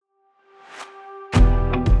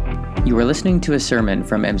You are listening to a sermon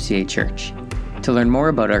from MCA Church. To learn more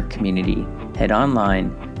about our community, head online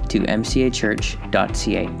to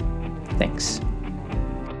mcachurch.ca. Thanks.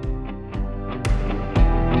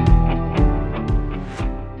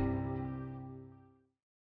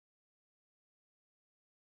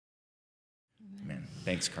 Amen.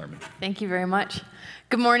 Thanks, Carmen. Thank you very much.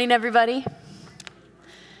 Good morning, everybody.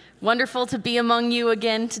 Wonderful to be among you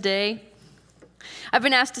again today. I've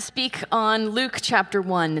been asked to speak on Luke chapter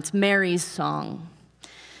 1. It's Mary's song.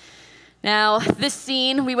 Now, this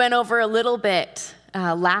scene we went over a little bit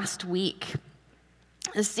last week.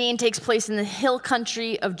 The scene takes place in the hill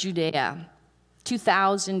country of Judea,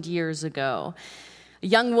 2,000 years ago. A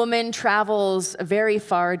young woman travels a very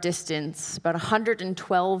far distance, about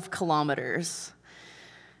 112 kilometers,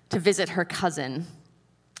 to visit her cousin.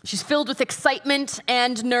 She's filled with excitement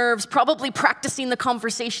and nerves, probably practicing the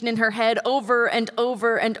conversation in her head over and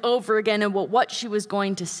over and over again about what she was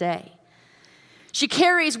going to say. She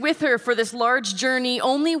carries with her for this large journey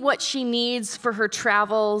only what she needs for her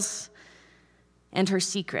travels and her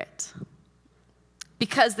secret.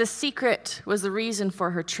 Because the secret was the reason for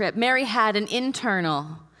her trip. Mary had an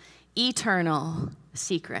internal, eternal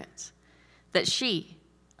secret that she,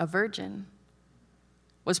 a virgin,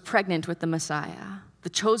 was pregnant with the Messiah, the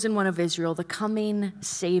chosen one of Israel, the coming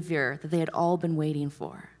Savior that they had all been waiting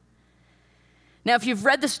for. Now, if you've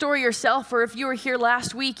read the story yourself, or if you were here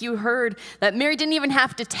last week, you heard that Mary didn't even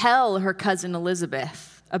have to tell her cousin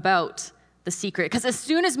Elizabeth about the secret, because as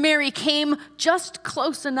soon as Mary came just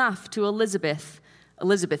close enough to Elizabeth,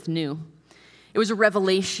 Elizabeth knew. It was a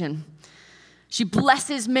revelation. She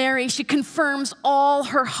blesses Mary. She confirms all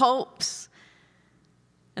her hopes.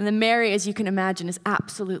 And then Mary, as you can imagine, is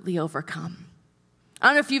absolutely overcome. I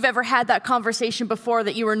don't know if you've ever had that conversation before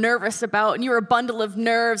that you were nervous about, and you were a bundle of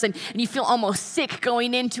nerves, and you feel almost sick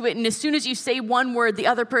going into it, and as soon as you say one word, the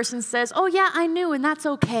other person says, "Oh yeah, I knew, and that's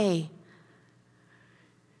okay."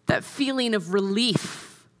 That feeling of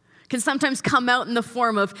relief can sometimes come out in the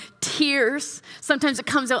form of tears, sometimes it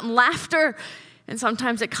comes out in laughter, and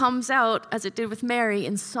sometimes it comes out, as it did with Mary,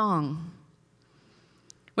 in song.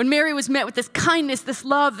 When Mary was met with this kindness, this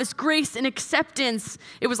love, this grace and acceptance,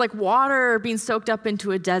 it was like water being soaked up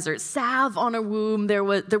into a desert. Salve on a wound, there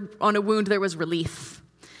was relief.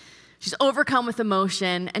 She's overcome with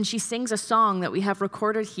emotion, and she sings a song that we have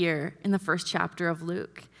recorded here in the first chapter of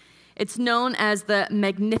Luke. It's known as the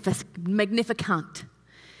Magnificat.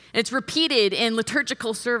 It's repeated in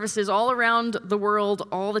liturgical services all around the world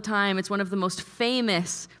all the time. It's one of the most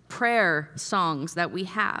famous prayer songs that we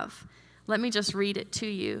have. Let me just read it to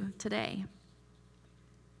you today.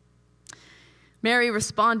 Mary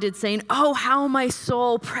responded, saying, "Oh, how my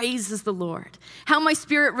soul praises the Lord, how my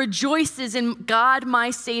spirit rejoices in God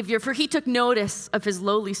my Savior, for he took notice of his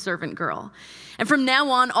lowly servant girl. And from now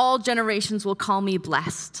on, all generations will call me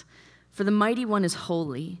blessed, for the Mighty One is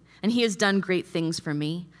holy, and he has done great things for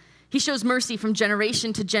me. He shows mercy from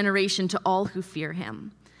generation to all who fear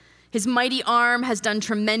him. His mighty arm has done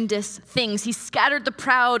tremendous things. He's scattered the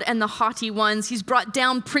proud and the haughty ones. He's brought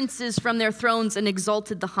down princes from their thrones and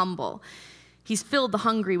exalted the humble. He's filled the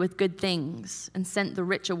hungry with good things and sent the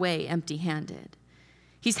rich away empty-handed.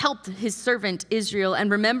 He's helped his servant Israel and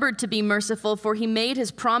remembered to be merciful, for he made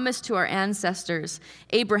his promise to our ancestors,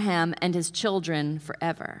 Abraham and his children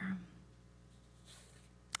forever."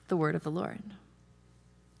 The word of the Lord.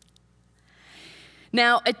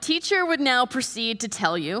 Now, a teacher would now proceed to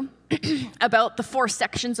tell you about the 4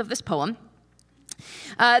 sections of this poem.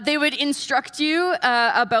 They would instruct you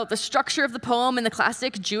about the structure of the poem in the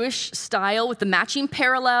classic Jewish style with the matching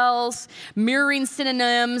parallels, mirroring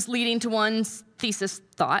synonyms, leading to one thesis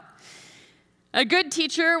thought. A good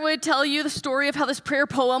teacher would tell you the story of how this prayer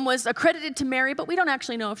poem was accredited to Mary, but we don't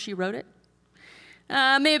actually know if she wrote it.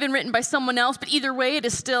 May have been written by someone else, but either way, it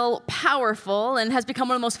is still powerful and has become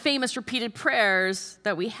one of the most famous repeated prayers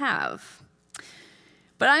that we have.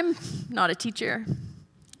 But I'm not a teacher.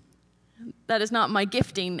 That is not my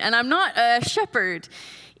gifting, and I'm not a shepherd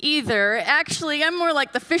either. Actually, I'm more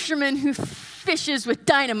like the fisherman who fishes with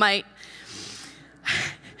dynamite.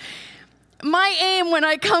 My aim when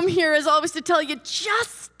I come here is always to tell you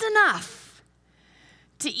just enough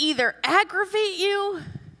to either aggravate you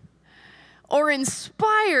or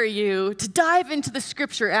inspire you to dive into the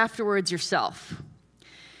scripture afterwards yourself.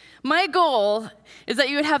 My goal is that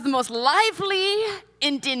you would have the most lively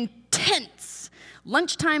and intense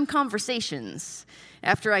lunchtime conversations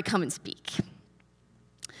after I come and speak.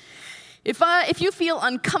 If you feel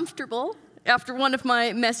uncomfortable after one of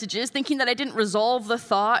my messages, thinking that I didn't resolve the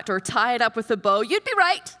thought or tie it up with a bow, you'd be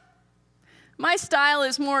right. My style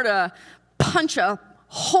is more to punch a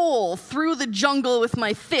hole through the jungle with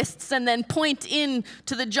my fists and then point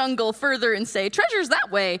into the jungle further and say, treasure's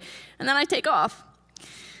that way, and then I take off.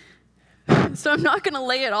 So I'm not going to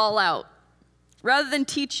lay it all out. Rather than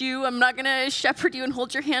teach you, I'm not going to shepherd you and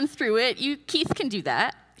hold your hand through it. Keith can do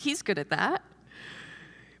that. He's good at that.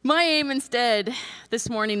 My aim instead this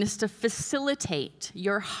morning is to facilitate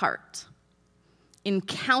your heart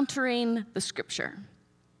encountering the Scripture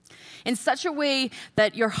in such a way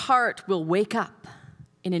that your heart will wake up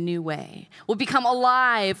in a new way, will become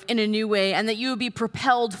alive in a new way, and that you will be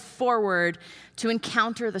propelled forward to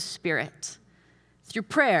encounter the Spirit through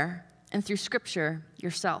prayer and through Scripture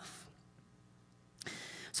yourself.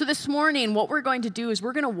 So this morning, what we're going to do is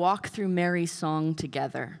we're going to walk through Mary's song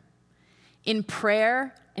together in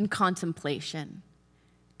prayer and contemplation,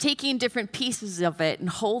 taking different pieces of it and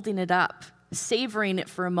holding it up, savoring it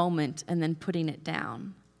for a moment, and then putting it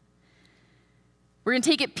down. We're going to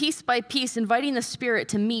take it piece by piece, inviting the Spirit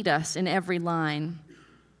to meet us in every line.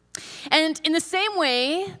 And in the same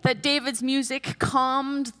way that David's music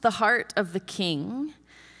calmed the heart of the king,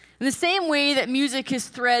 in the same way that music is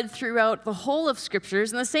thread throughout the whole of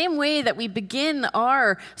Scriptures, in the same way that we begin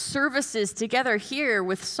our services together here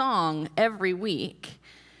with song every week,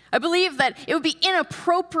 I believe that it would be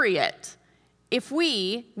inappropriate if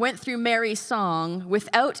we went through Mary's song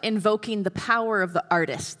without invoking the power of the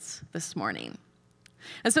artists this morning.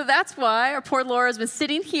 And so that's why our poor Laura has been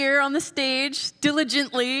sitting here on the stage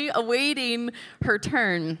diligently awaiting her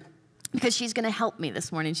turn, because she's going to help me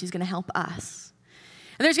this morning. She's going to help us.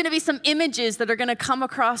 And there's going to be some images that are going to come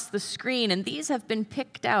across the screen, and these have been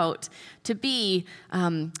picked out to be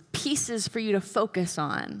pieces for you to focus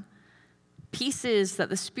on, pieces that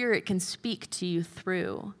the Spirit can speak to you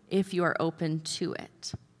through if you are open to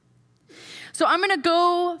it. So I'm going to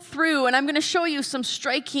go through and I'm going to show you some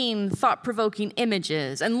striking, thought-provoking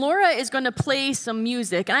images. And Laura is going to play some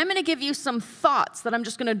music. And I'm going to give you some thoughts that I'm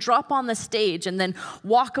just going to drop on the stage and then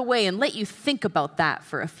walk away and let you think about that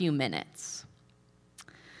for a few minutes.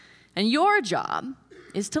 And your job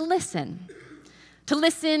is to listen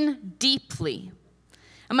deeply.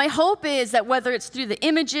 And my hope is that whether it's through the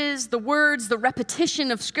images, the words, the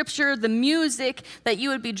repetition of Scripture, the music, that you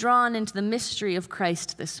would be drawn into the mystery of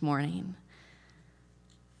Christ this morning.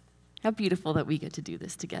 How beautiful that we get to do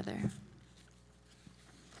this together.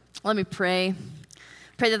 Let me pray.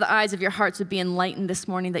 Pray that the eyes of your hearts would be enlightened this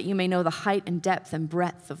morning, that you may know the height and depth and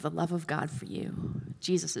breadth of the love of God for you. In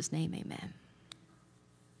Jesus' name, amen.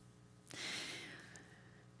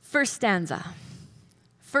 First stanza,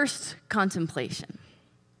 first contemplation.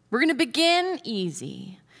 We're going to begin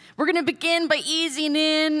easy. We're going to begin by easing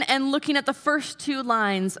in and looking at the first two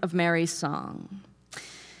lines of Mary's song.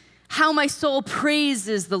 How my soul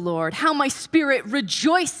praises the Lord, how my spirit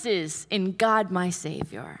rejoices in God my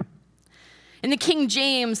Savior. In the King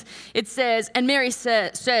James, it says, and Mary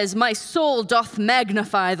says, my soul doth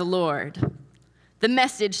magnify the Lord. The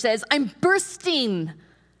Message says, I'm bursting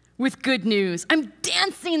with good news. I'm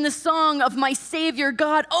dancing the song of my Savior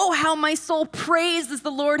God. Oh, how my soul praises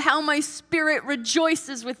the Lord, how my spirit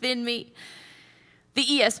rejoices within me. The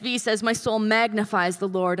ESV says, my soul magnifies the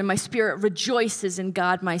Lord, and my spirit rejoices in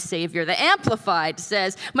God my Savior. The Amplified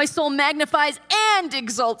says, my soul magnifies and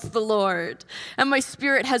exalts the Lord, and my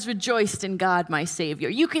spirit has rejoiced in God my Savior.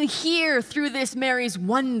 You can hear through this Mary's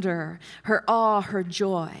wonder, her awe, her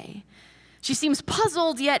joy. She seems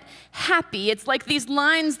puzzled yet happy. It's like these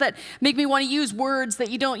lines that make me want to use words that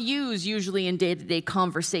you don't use usually in day-to-day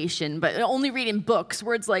conversation, but only read in books,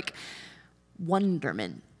 words like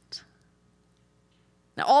wonderment.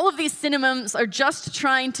 Now, all of these synonyms are just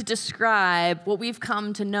trying to describe what we've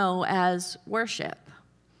come to know as worship.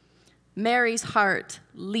 Mary's heart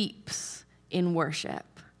leaps in worship.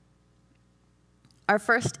 Our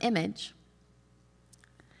first image.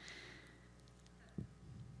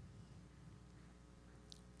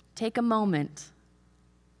 Take a moment.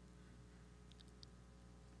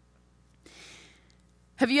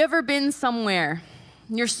 Have you ever been somewhere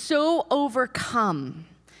and you're so overcome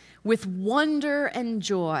with wonder and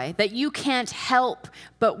joy that you can't help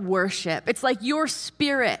but worship? It's like your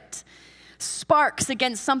spirit sparks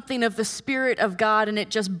against something of the Spirit of God and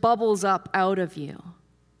it just bubbles up out of you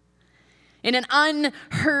in an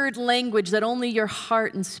unheard language that only your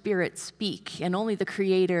heart and spirit speak and only the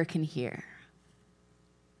Creator can hear.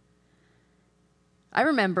 I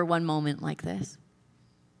remember one moment like this.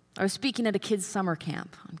 I was speaking at a kids' summer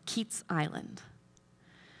camp on Keats Island.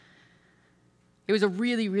 It was a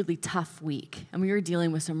really, really tough week, and we were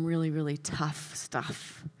dealing with some really, really tough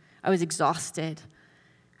stuff. I was exhausted.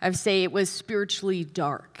 I would say it was spiritually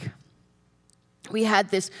dark. We had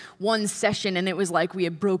this one session, and it was like we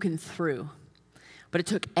had broken through. but it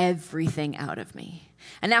took everything out of me.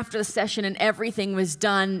 And after the session and everything was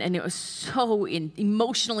done, and it was so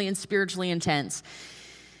emotionally and spiritually intense,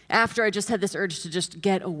 after I just had this urge to just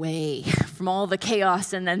get away from all the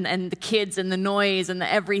chaos and the kids and the noise and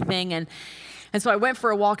the everything. And so I went for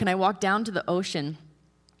a walk, and I walked down to the ocean,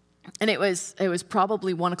 and it was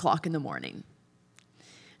probably 1 o'clock in the morning.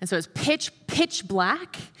 And so it was pitch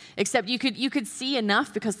black, except you could see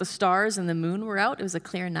enough because the stars and the moon were out. It was a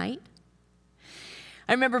clear night.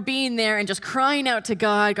 I remember being there and just crying out to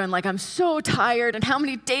God, going like, I'm so tired, and how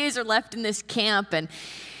many days are left in this camp? And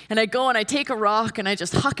I go and I take a rock and I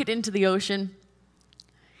just huck it into the ocean,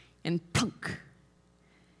 and plunk.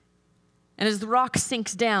 And as the rock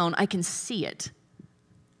sinks down, I can see it.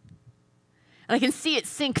 And I can see it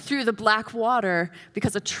sink through the black water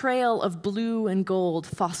because a trail of blue and gold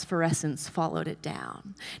phosphorescence followed it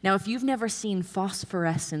down. Now, if you've never seen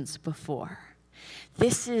phosphorescence before,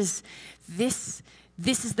 this is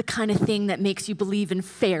the kind of thing that makes you believe in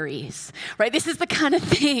fairies, right? This is the kind of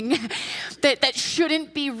thing that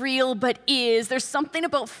shouldn't be real but is. There's something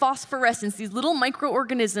about phosphorescence, these little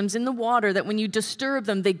microorganisms in the water that when you disturb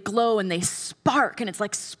them, they glow and they spark, and it's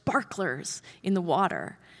like sparklers in the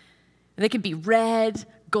water. And they can be red,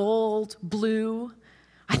 gold, blue.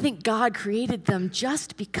 I think God created them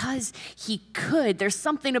just because he could. There's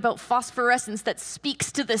something about phosphorescence that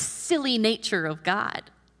speaks to the silly nature of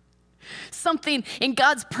God. Something in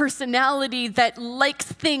God's personality that likes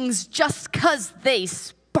things just because they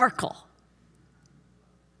sparkle.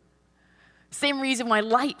 Same reason why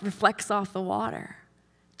light reflects off the water.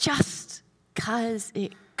 Just because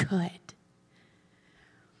it could.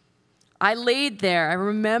 I laid there. I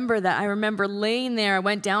remember that. I remember laying there. I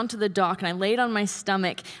went down to the dock and I laid on my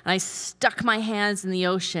stomach and I stuck my hands in the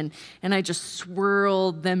ocean and I just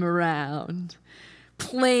swirled them around,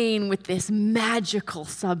 playing with this magical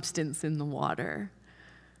substance in the water.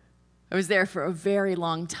 I was there for a very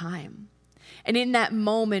long time. And in that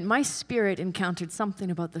moment, my spirit encountered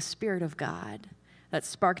something about the Spirit of God that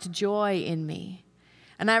sparked joy in me.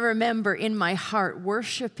 And I remember in my heart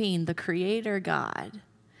worshiping the Creator God,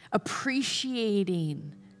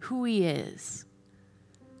 appreciating who he is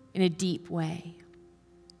in a deep way.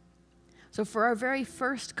 So for our very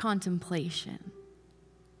first contemplation,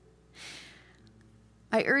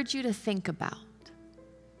 I urge you to think about,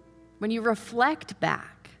 when you reflect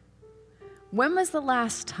back, when was the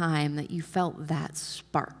last time that you felt that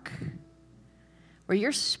spark? Where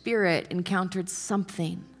your spirit encountered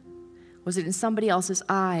something? Was it in somebody else's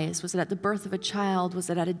eyes? Was it at the birth of a child? Was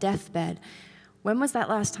it at a deathbed? When was that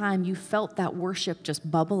last time you felt that worship just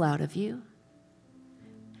bubble out of you?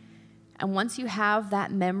 And once you have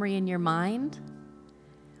that memory in your mind,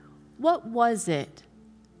 what was it?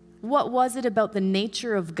 What was it about the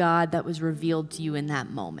nature of God that was revealed to you in that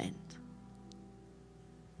moment?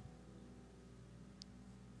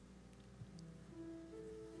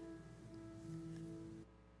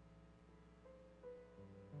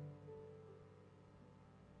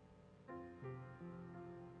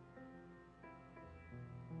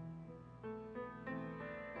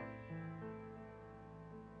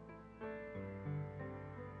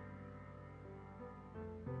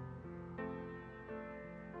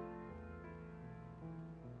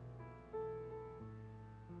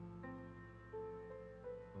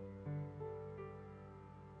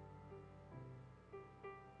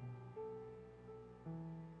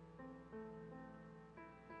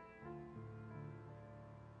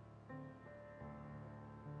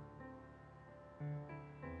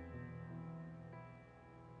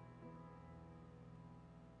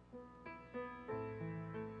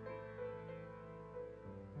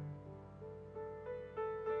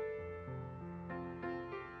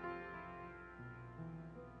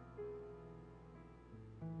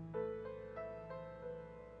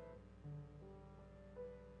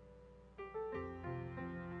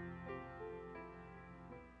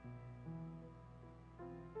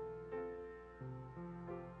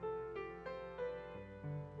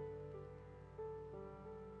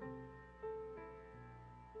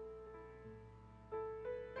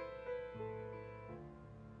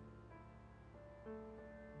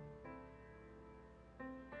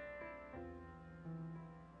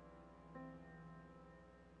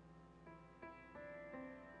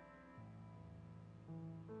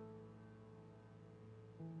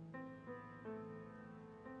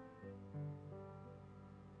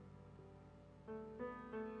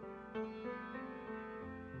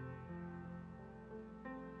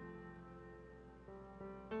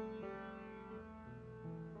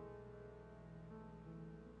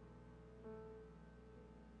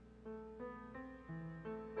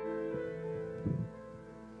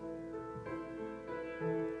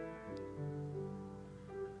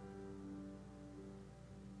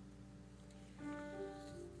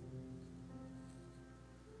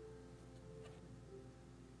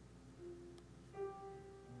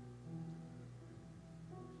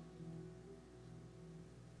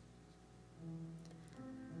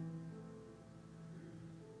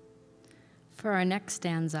 For our next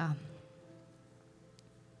stanza,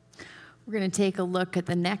 we're going to take a look at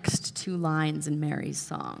the next two lines in Mary's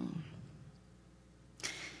song.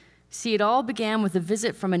 See, it all began with a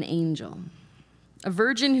visit from an angel. A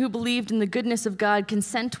virgin who believed in the goodness of God,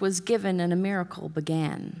 consent was given, and a miracle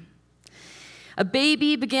began. A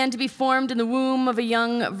baby began to be formed in the womb of a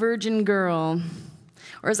young virgin girl.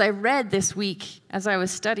 Or as I read this week, as I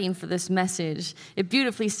was studying for this message, it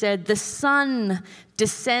beautifully said, the Son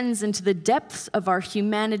descends into the depths of our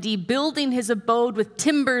humanity, building his abode with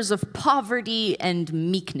timbers of poverty and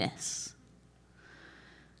meekness.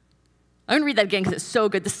 I'm going to read that again because it's so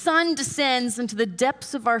good. The Son descends into the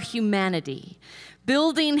depths of our humanity,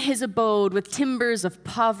 building his abode with timbers of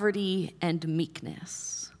poverty and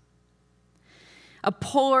meekness. A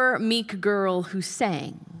poor, meek girl who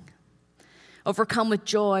sang, overcome with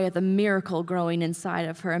joy at the miracle growing inside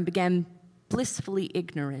of her, and began blissfully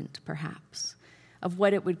ignorant, perhaps, of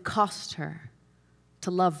what it would cost her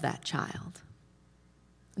to love that child.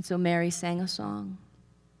 And so Mary sang a song.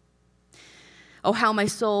 Oh, how my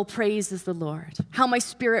soul praises the Lord, how my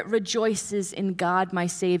spirit rejoices in God my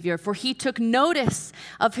Savior, for he took notice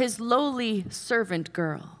of his lowly servant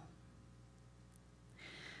girl.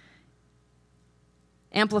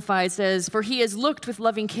 Amplified says, for he has looked with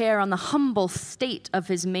loving care on the humble state of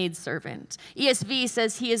his maidservant. ESV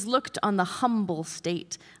says he has looked on the humble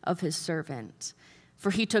state of his servant, for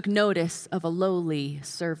he took notice of a lowly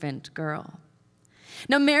servant girl.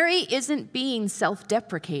 Now, Mary isn't being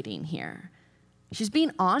self-deprecating here. She's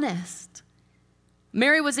being honest.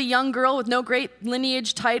 Mary was a young girl with no great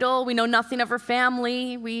lineage title. We know nothing of her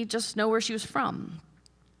family. We just know where she was from.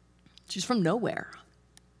 She's from nowhere.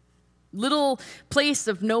 Little place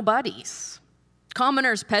of nobodies,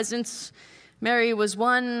 commoners, peasants. Mary was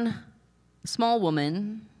one small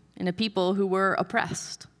woman in a people who were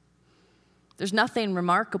oppressed. There's nothing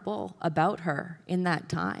remarkable about her in that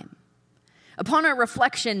time. Upon our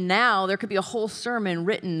reflection now, there could be a whole sermon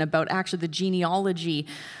written about actually the genealogy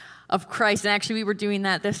of Christ. And actually, we were doing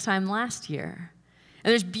that this time last year. And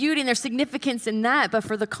there's beauty and there's significance in that, but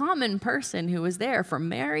for the common person who was there, for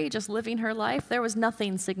Mary just living her life, there was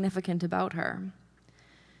nothing significant about her.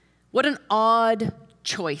 What an odd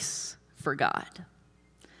choice for God.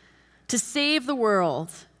 To save the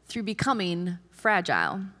world through becoming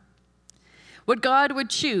fragile. What God would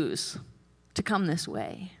choose to come this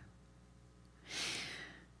way.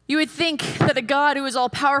 You would think that a God who is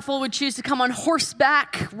all-powerful would choose to come on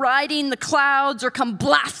horseback, riding the clouds, or come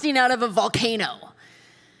blasting out of a volcano.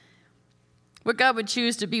 What God would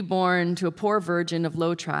choose to be born to a poor virgin of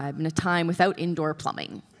low tribe in a time without indoor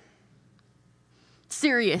plumbing.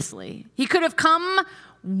 Seriously, he could have come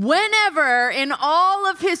whenever in all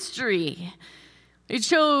of history. He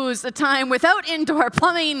chose a time without indoor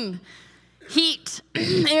plumbing, heat,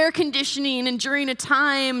 air conditioning, and during a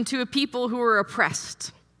time to a people who were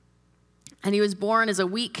oppressed. And he was born as a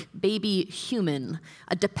weak baby human,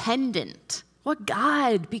 a dependent. What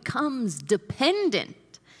God becomes dependent?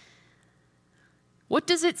 What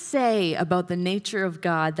does it say about the nature of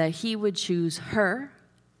God that he would choose her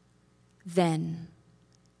then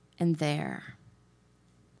and there?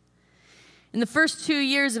 In the first 2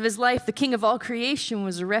 years of his life, the king of all creation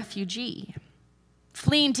was a refugee,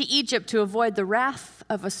 fleeing to Egypt to avoid the wrath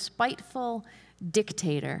of a spiteful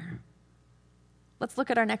dictator. Let's look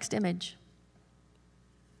at our next image.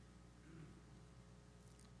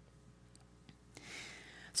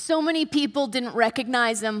 So many people didn't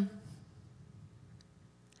recognize him.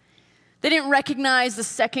 They didn't recognize the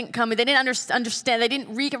second coming. They didn't understand. They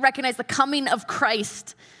didn't recognize the coming of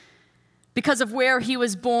Christ because of where he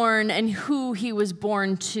was born and who he was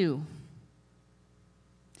born to.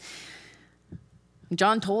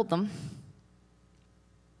 John told them.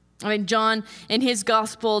 John in his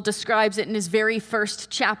gospel describes it in his very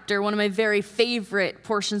first chapter, one of my very favorite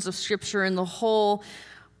portions of scripture in the whole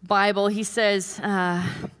Bible. He says,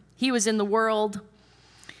 he was in the world,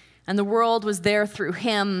 and the world was there through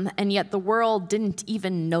him, and yet the world didn't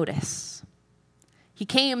even notice. He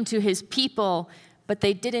came to his people, but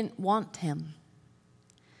they didn't want him.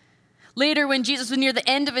 Later, when Jesus was near the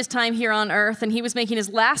end of his time here on earth and he was making his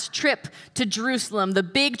last trip to Jerusalem, the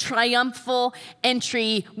big triumphal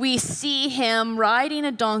entry, we see him riding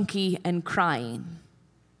a donkey and crying.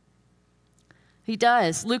 He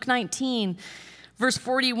does. Luke 19, verse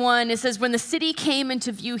 41, it says, when the city came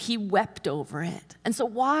into view, he wept over it. And so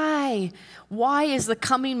why? Why is the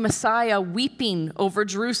coming Messiah weeping over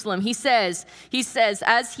Jerusalem? He says,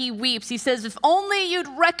 as he weeps, he says, if only you'd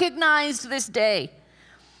recognized this day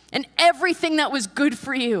and everything that was good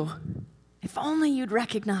for you, if only you'd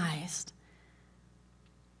recognized.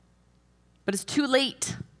 But it's too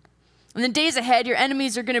late. In the days ahead, your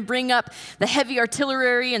enemies are going to bring up the heavy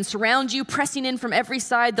artillery and surround you, pressing in from every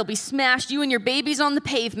side. They'll be smashed, you and your babies on the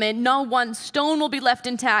pavement. Not one stone will be left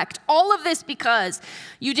intact. All of this because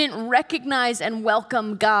you didn't recognize and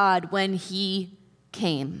welcome God when he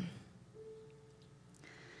came.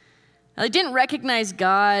 Now, they didn't recognize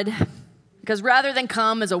God because rather than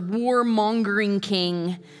come as a warmongering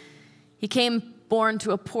king, he came born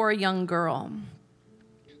to a poor young girl.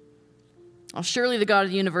 Well, surely the God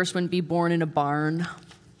of the universe wouldn't be born in a barn.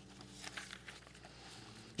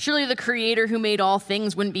 Surely the creator who made all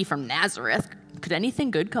things wouldn't be from Nazareth. Could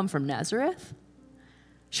anything good come from Nazareth?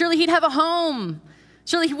 Surely he'd have a home.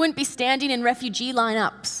 Surely he wouldn't be standing in refugee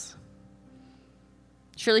lineups.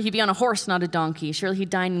 Surely he'd be on a horse, not a donkey. Surely he'd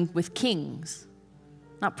dine with kings,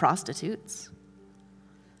 not prostitutes.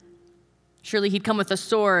 Surely he'd come with a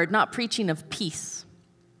sword, not preaching of peace.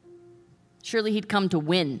 Surely he'd come to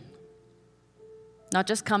win, not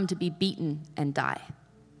just come to be beaten and die.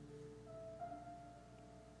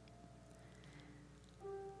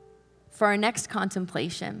 For our next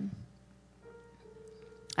contemplation,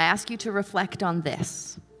 I ask you to reflect on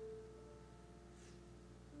this.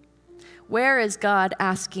 Where is God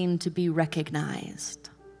asking to be recognized?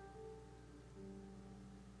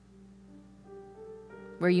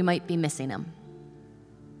 Where you might be missing him.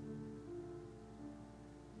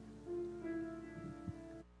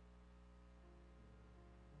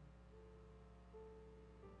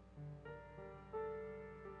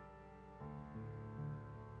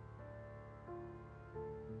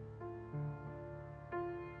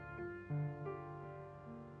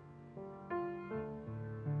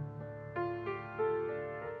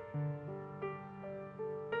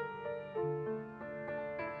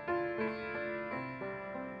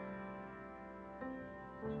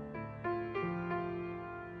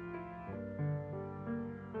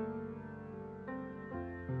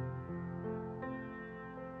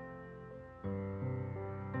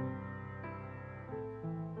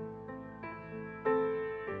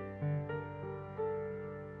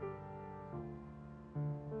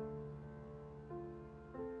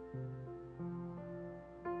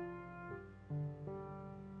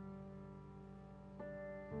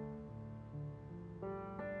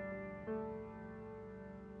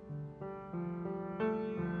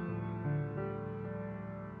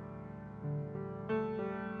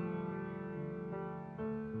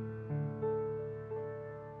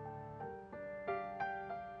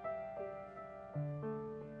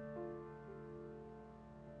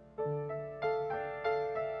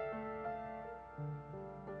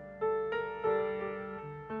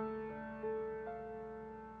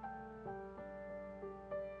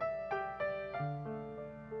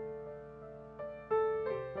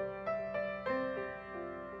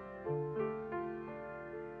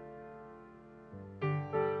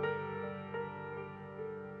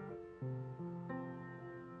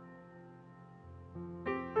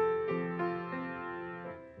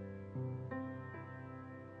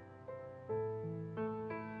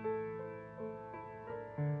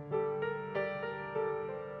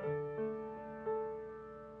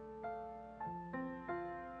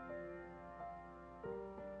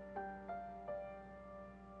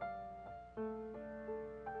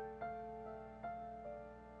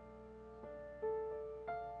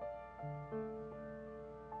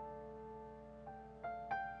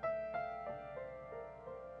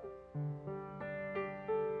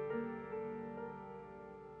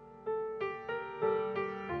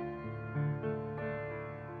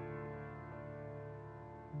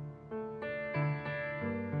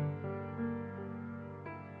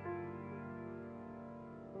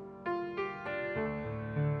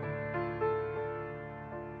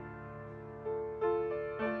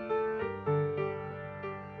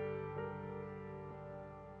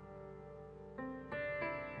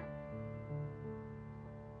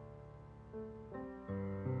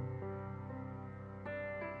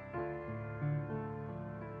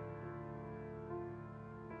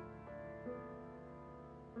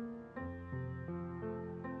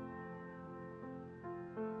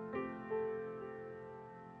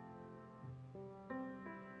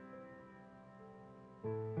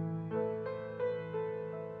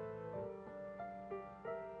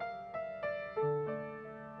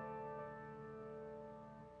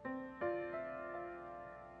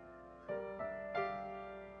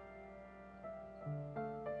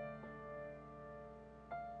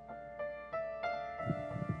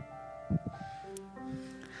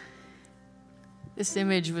 This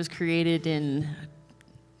image was created in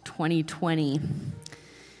 2020,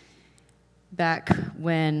 back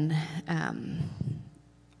when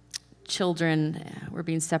children were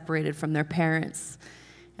being separated from their parents,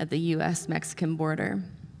 at the U.S.-Mexican border.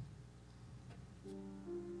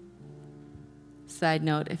 Side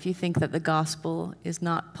note, if you think that the gospel is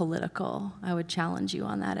not political, I would challenge you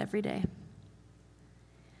on that every day.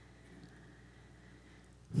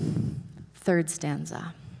 Third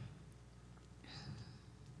stanza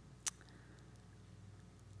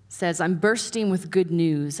says, I'm bursting with good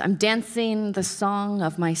news. I'm dancing the song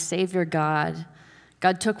of my Savior God.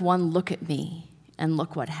 God took one look at me, and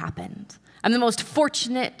look what happened. I'm the most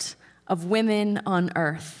fortunate of women on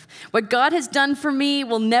earth. What God has done for me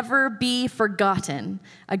will never be forgotten.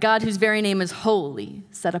 A God whose very name is holy,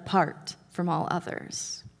 set apart from all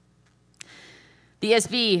others. The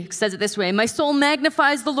ESV says it this way, my soul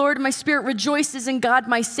magnifies the Lord, and my spirit rejoices in God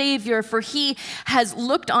my Savior, for he has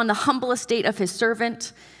looked on the humble estate of his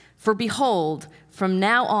servant. For behold, from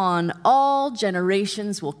now on, all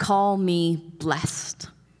generations will call me blessed.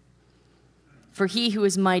 For he who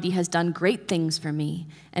is mighty has done great things for me,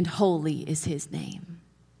 and holy is his name.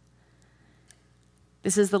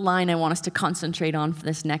 This is the line I want us to concentrate on for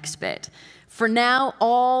this next bit. For now,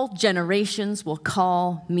 all generations will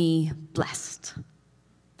call me blessed.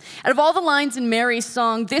 Out of all the lines in Mary's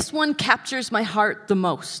song, this one captures my heart the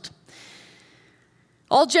most.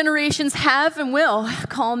 All generations have and will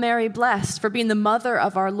call Mary blessed for being the mother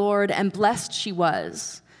of our Lord, and blessed she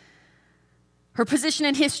was. Her position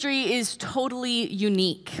in history is totally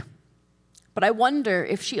unique, but I wonder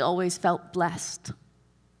if she always felt blessed.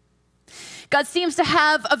 God seems to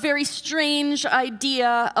have a very strange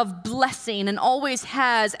idea of blessing and always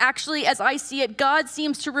has. Actually, as I see it, God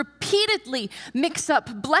seems to repeatedly mix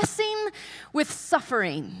up blessing with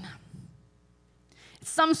suffering. It's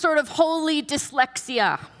some sort of holy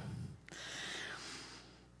dyslexia.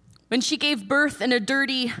 When she gave birth in a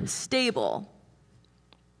dirty stable,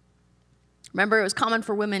 remember, it was common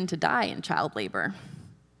for women to die in child labor.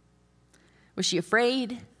 Was she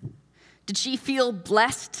afraid? Did she feel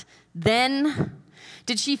blessed then?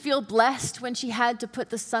 Did she feel blessed when she had to put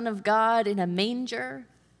the Son of God in a manger?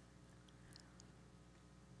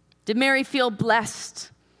 Did Mary feel blessed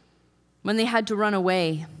when they had to run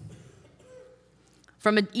away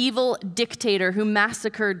from an evil dictator who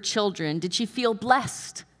massacred children? Did she feel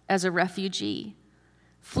blessed as a refugee,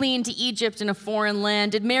 fleeing to Egypt in a foreign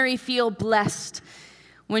land? Did Mary feel blessed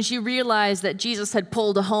when she realized that Jesus had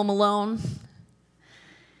pulled a Home Alone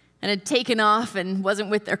and had taken off and wasn't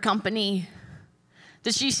with their company?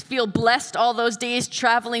 Did she feel blessed all those days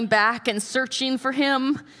traveling back and searching for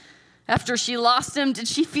him after she lost him? Did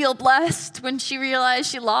she feel blessed when she realized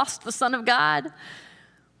she lost the Son of God?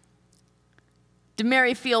 Did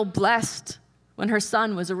Mary feel blessed when her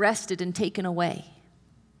son was arrested and taken away?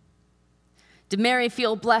 Did Mary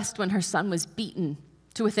feel blessed when her son was beaten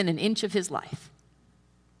to within an inch of his life?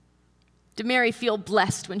 Did Mary feel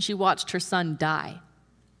blessed when she watched her son die?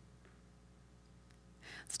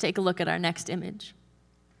 Let's take a look at our next image.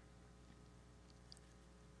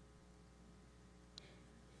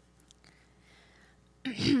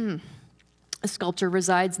 A sculpture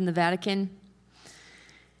resides in the Vatican,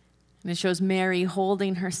 and it shows Mary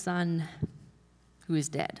holding her son who is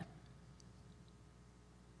dead.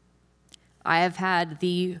 I have had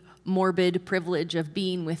the morbid privilege of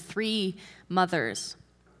being with 3 mothers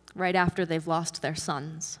right after they've lost their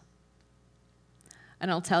sons. And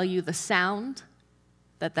I'll tell you, the sound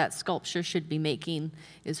that sculpture should be making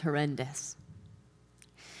is horrendous.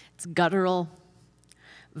 It's guttural,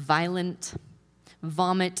 violent,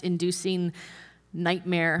 vomit-inducing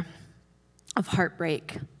nightmare of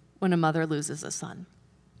heartbreak when a mother loses a son.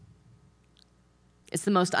 It's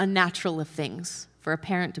the most unnatural of things for a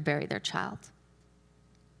parent to bury their child.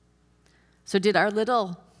 So did our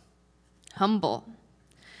little, humble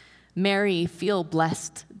Mary feel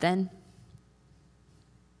blessed then?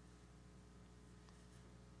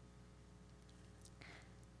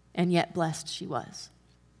 And yet blessed she was.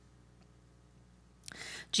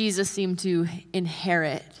 Jesus seemed to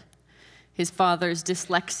inherit his father's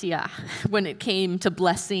dyslexia when it came to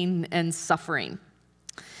blessing and suffering.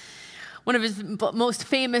 One of his most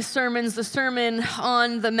famous sermons, the Sermon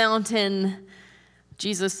on the Mountain,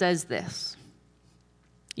 Jesus says this: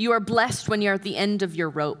 "You are blessed when you're at the end of your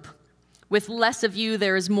rope. With less of you,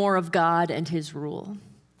 there is more of God and his rule.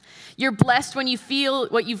 You're blessed when you feel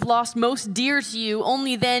what you've lost most dear to you.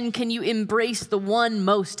 Only then can you embrace the one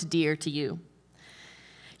most dear to you.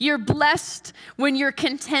 You're blessed when you're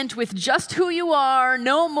content with just who you are,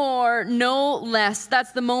 no more, no less.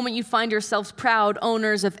 That's the moment you find yourselves proud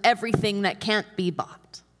owners of everything that can't be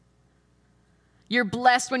bought. You're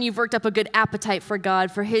blessed when you've worked up a good appetite for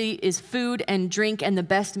God, for he is food and drink and the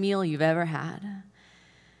best meal you've ever had.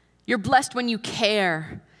 You're blessed when you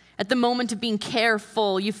care At the moment of being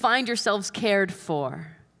careful, you find yourselves cared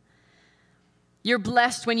for. You're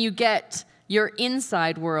blessed when you get your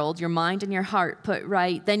inside world, your mind and your heart put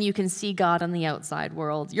right. Then you can see God on the outside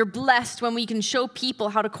world. You're blessed when we can show people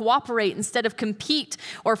how to cooperate instead of compete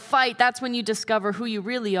or fight. That's when you discover who you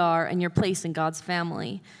really are and your place in God's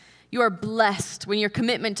family. You are blessed when your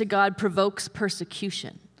commitment to God provokes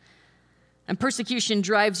persecution. And persecution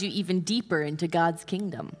drives you even deeper into God's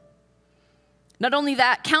kingdom. Not only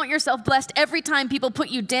that, count yourself blessed every time people put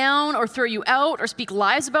you down or throw you out or speak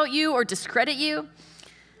lies about you or discredit you.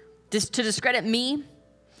 To discredit me.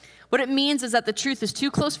 What it means is that the truth is too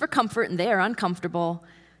close for comfort and they are uncomfortable.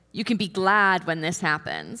 You can be glad when this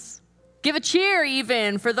happens. Give a cheer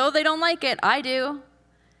even, for though they don't like it, I do.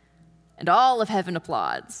 And all of heaven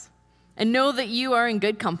applauds. And know that you are in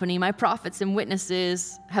good company. My prophets and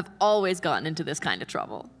witnesses have always gotten into this kind of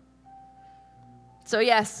trouble. So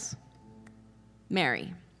yes,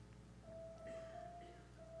 Mary.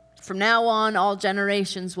 From now on, all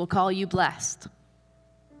generations will call you blessed.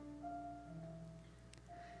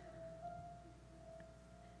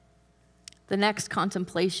 The next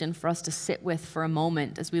contemplation for us to sit with for a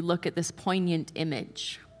moment as we look at this poignant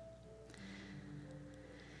image.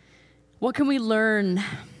 What can we learn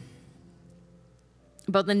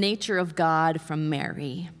about the nature of God from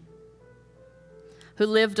Mary, who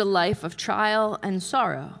lived a life of trial and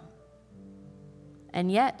sorrow,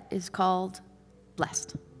 and yet is called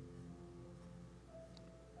blessed?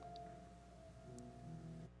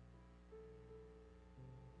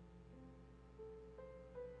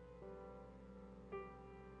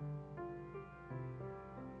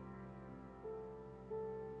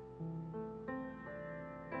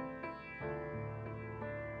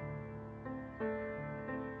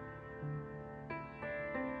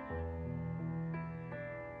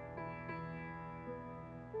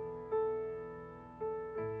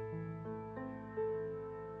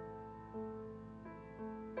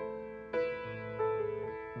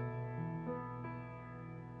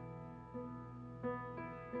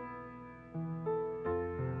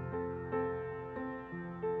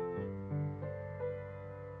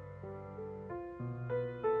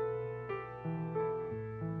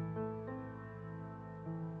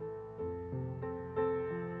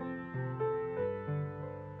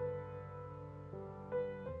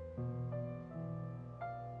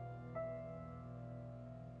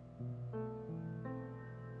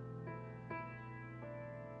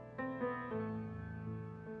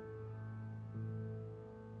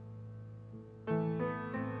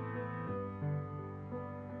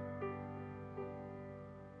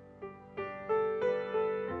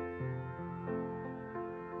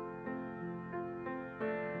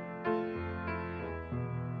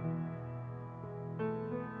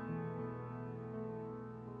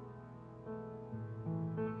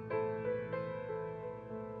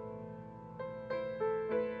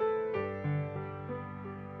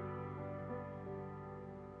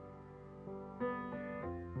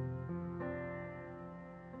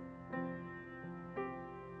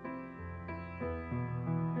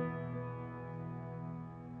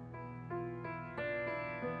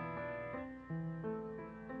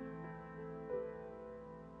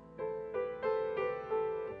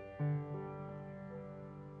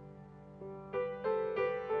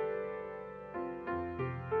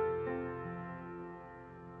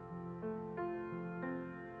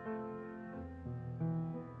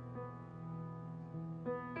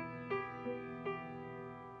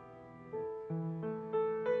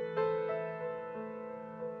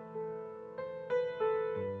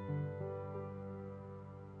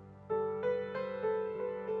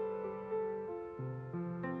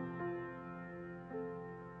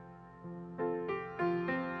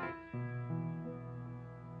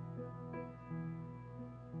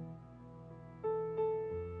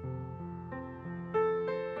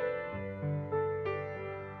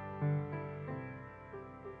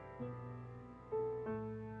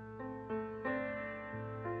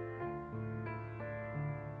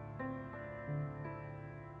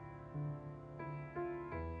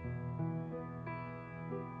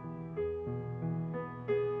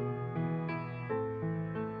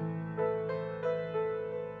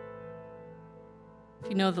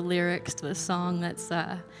 You know the lyrics to the song that's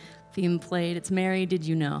being played. It's Mary, did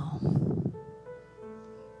you know?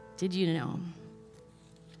 Did you know?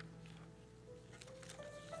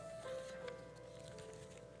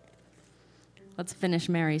 Let's finish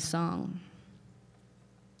Mary's song.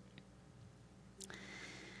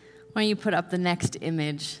 Why don't you put up the next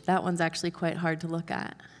image? That one's actually quite hard to look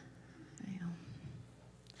at. There you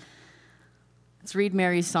go. Let's read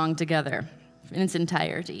Mary's song together in its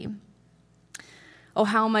entirety. Oh,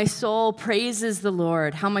 how my soul praises the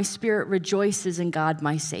Lord, how my spirit rejoices in God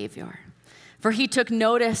my Savior. For he took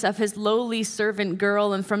notice of his lowly servant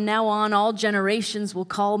girl, and from now on all generations will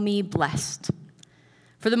call me blessed.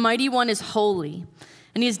 For the Mighty One is holy,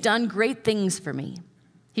 and he has done great things for me.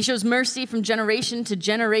 He shows mercy from generation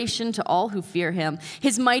to all who fear him.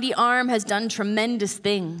 His mighty arm has done tremendous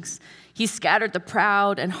things. He's scattered the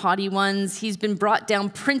proud and haughty ones. He's been brought down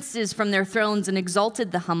princes from their thrones and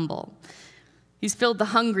exalted the humble. He's filled the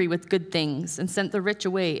hungry with good things and sent the rich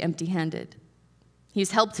away empty-handed.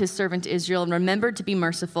 He's helped his servant Israel and remembered to be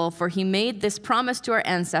merciful, for he made this promise to our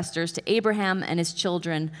ancestors, to Abraham and his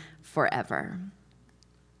children forever.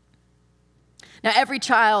 Now, every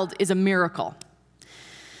child is a miracle.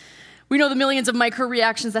 We know the millions of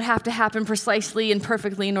micro-reactions that have to happen precisely and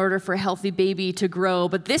perfectly in order for a healthy baby to grow,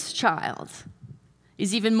 but this child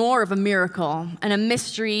is even more of a miracle and a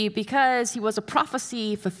mystery because he was a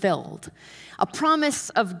prophecy fulfilled, a promise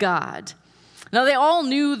of God. Now, they all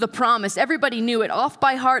knew the promise. Everybody knew it off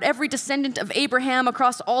by heart. Every descendant of Abraham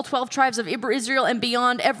across all 12 tribes of Israel and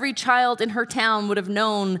beyond, every child in her town would have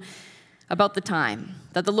known about the time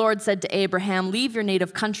that the Lord said to Abraham, leave your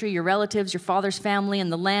native country, your relatives, your father's family,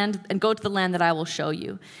 and the land, and go to the land that I will show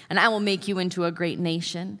you, and I will make you into a great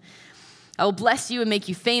nation. I will bless you and make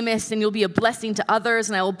you famous, and you'll be a blessing to others,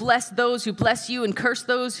 and I will bless those who bless you and curse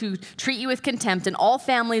those who treat you with contempt, and all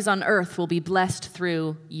families on earth will be blessed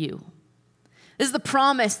through you. This is the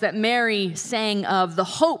promise that Mary sang of. The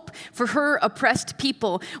hope for her oppressed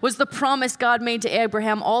people was the promise God made to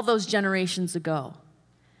Abraham all those generations ago.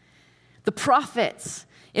 The prophets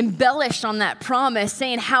embellished on that promise,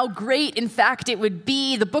 saying how great, in fact, it would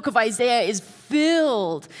be. The book of Isaiah is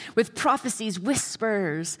filled with prophecies,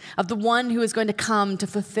 whispers of the one who is going to come to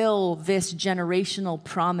fulfill this generational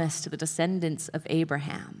promise to the descendants of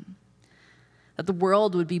Abraham, that the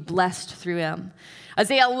world would be blessed through him.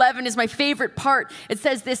 Isaiah 11 is my favorite part. It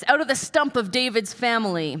says this, out of the stump of David's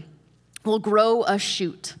family will grow a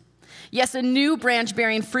shoot. Yes, a new branch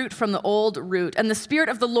bearing fruit from the old root. And the Spirit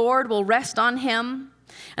of the Lord will rest on him,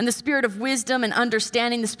 and the Spirit of wisdom and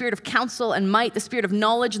understanding, the Spirit of counsel and might, the Spirit of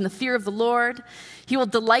knowledge and the fear of the Lord. He will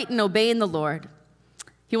delight in obeying the Lord.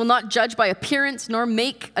 He will not judge by appearance, nor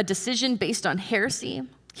make a decision based on hearsay.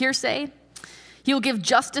 He will give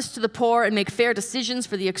justice to the poor and make fair decisions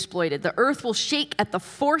for the exploited. The earth will shake at the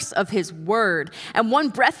force of his word, and one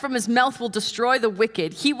breath from his mouth will destroy the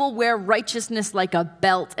wicked. He will wear righteousness like a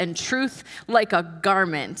belt and truth like a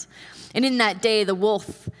garment. And in that day, the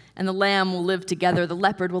wolf and the lamb will live together. The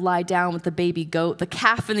leopard will lie down with the baby goat. The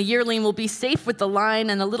calf and the yearling will be safe with the lion,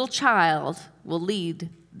 and the little child will lead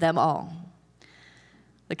them all.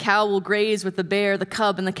 The cow will graze with the bear, the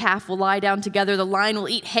cub and the calf will lie down together, the lion will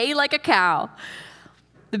eat hay like a cow.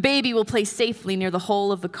 The baby will play safely near the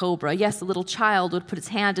hole of the cobra. Yes, the little child would put its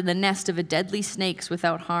hand in the nest of a deadly snake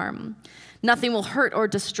without harm. Nothing will hurt or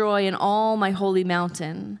destroy in all my holy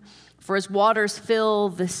mountain, for as waters fill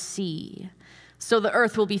the sea, so the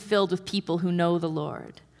earth will be filled with people who know the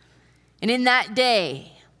Lord. And in that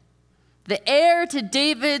day, the heir to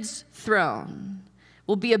David's throne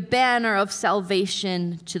will be a banner of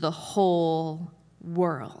salvation to the whole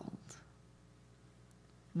world.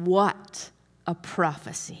 What a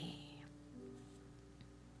prophecy.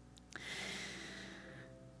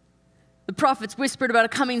 The prophets whispered about a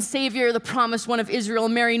coming Savior, the promised one of Israel.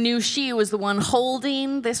 Mary knew she was the one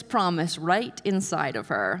holding this promise right inside of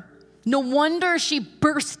her. No wonder she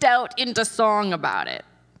burst out into song about it.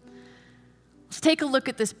 Let's take a look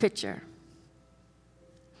at this picture.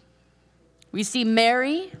 We see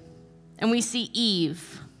Mary and we see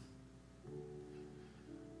Eve.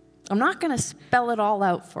 I'm not going to spell it all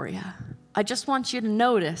out for you. I just want you to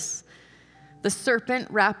notice the serpent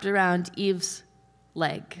wrapped around Eve's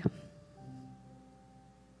leg.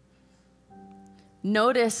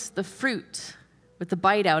 Notice the fruit with the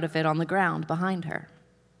bite out of it on the ground behind her.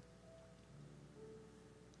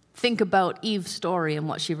 Think about Eve's story and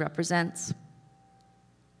what she represents.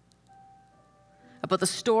 About the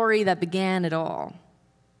story that began it all.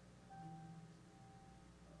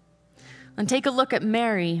 And take a look at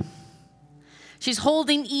Mary. She's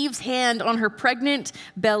holding Eve's hand on her pregnant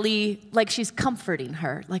belly like she's comforting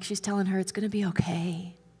her, like she's telling her it's going to be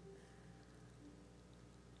okay.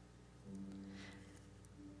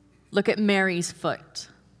 Look at Mary's foot.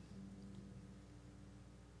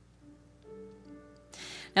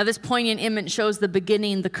 Now, this poignant image shows the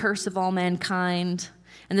beginning, the curse of all mankind,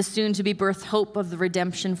 and the soon-to-be birthed hope of the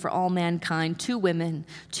redemption for all mankind. 2 women,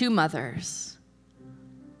 2 mothers.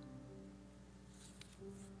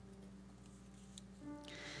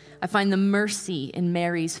 I find the mercy in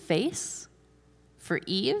Mary's face for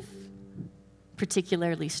Eve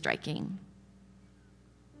particularly striking.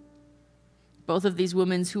 Both of these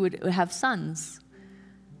women who would have sons.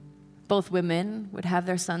 Both women would have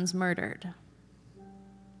their sons murdered.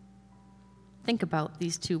 Think about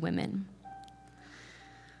these two women.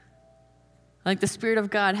 Like the Spirit of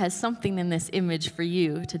God has something in this image for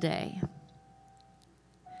you today.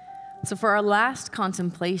 So for our last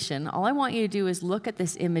contemplation, all I want you to do is look at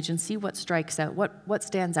this image and see what strikes out, what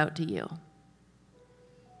stands out to you.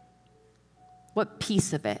 What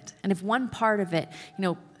piece of it? And if one part of it,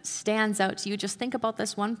 stands out to you, just think about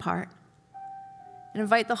this one part and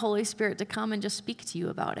invite the Holy Spirit to come and just speak to you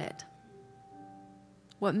about it.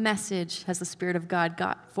 What message has the Spirit of God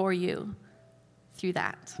got for you through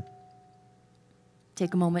that?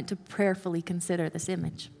 Take a moment to prayerfully consider this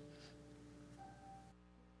image.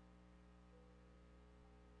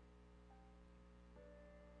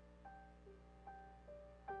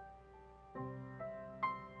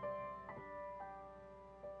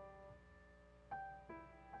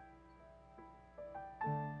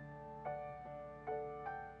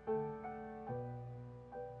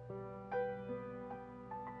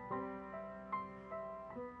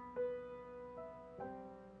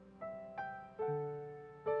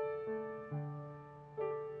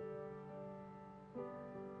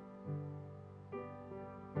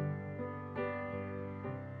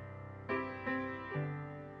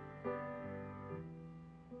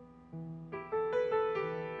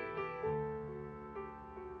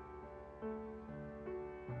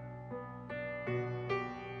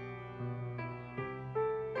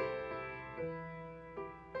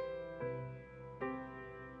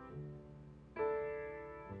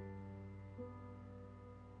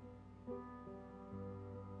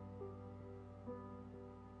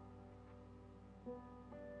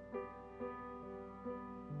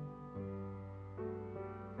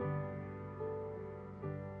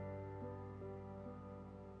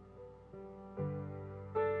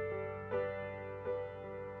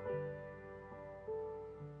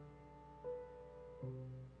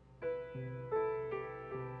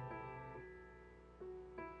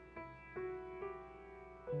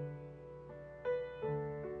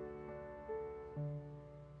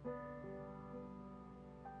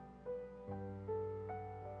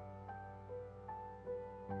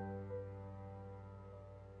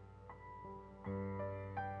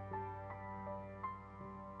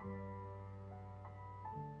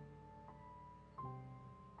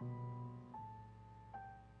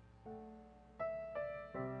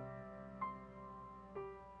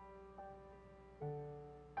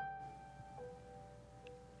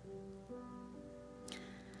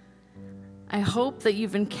 I hope that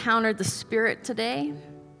you've encountered the Spirit today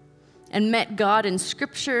and met God in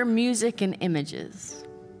scripture, music, and images.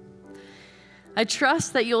 I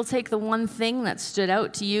trust that you'll take the one thing that stood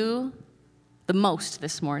out to you the most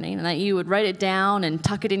this morning and that you would write it down and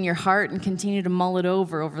tuck it in your heart and continue to mull it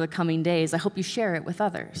over the coming days. I hope you share it with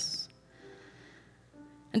others.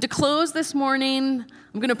 And to close this morning,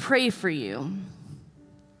 I'm going to pray for you.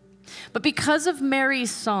 But because of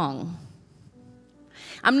Mary's song,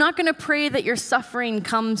 I'm not going to pray that your suffering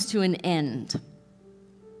comes to an end.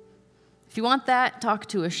 If you want that, talk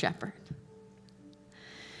to a shepherd.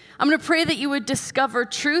 I'm going to pray that you would discover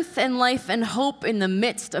truth and life and hope in the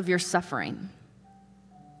midst of your suffering.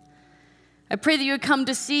 I pray that you would come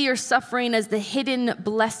to see your suffering as the hidden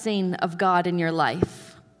blessing of God in your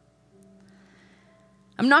life.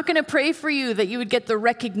 I'm not going to pray for you that you would get the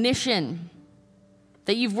recognition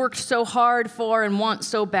that you've worked so hard for and want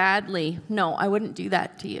so badly. No, I wouldn't do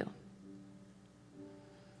that to you.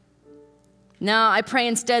 No, I pray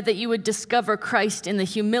instead that you would discover Christ in the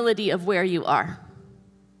humility of where you are.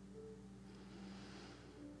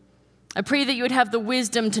 I pray that you would have the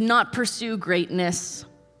wisdom to not pursue greatness,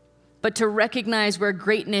 but to recognize where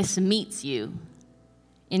greatness meets you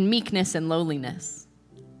in meekness and lowliness.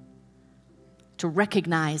 To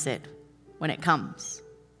recognize it when it comes.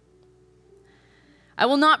 I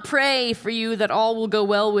will not pray for you that all will go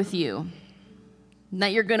well with you, and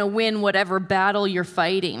that you're going to win whatever battle you're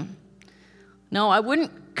fighting. No, I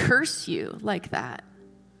wouldn't curse you like that,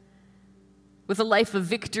 with a life of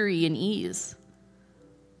victory and ease.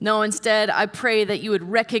 No, instead, I pray that you would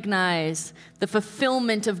recognize the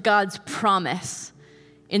fulfillment of God's promise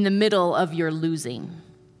in the middle of your losing.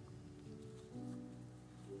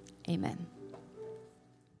 Amen.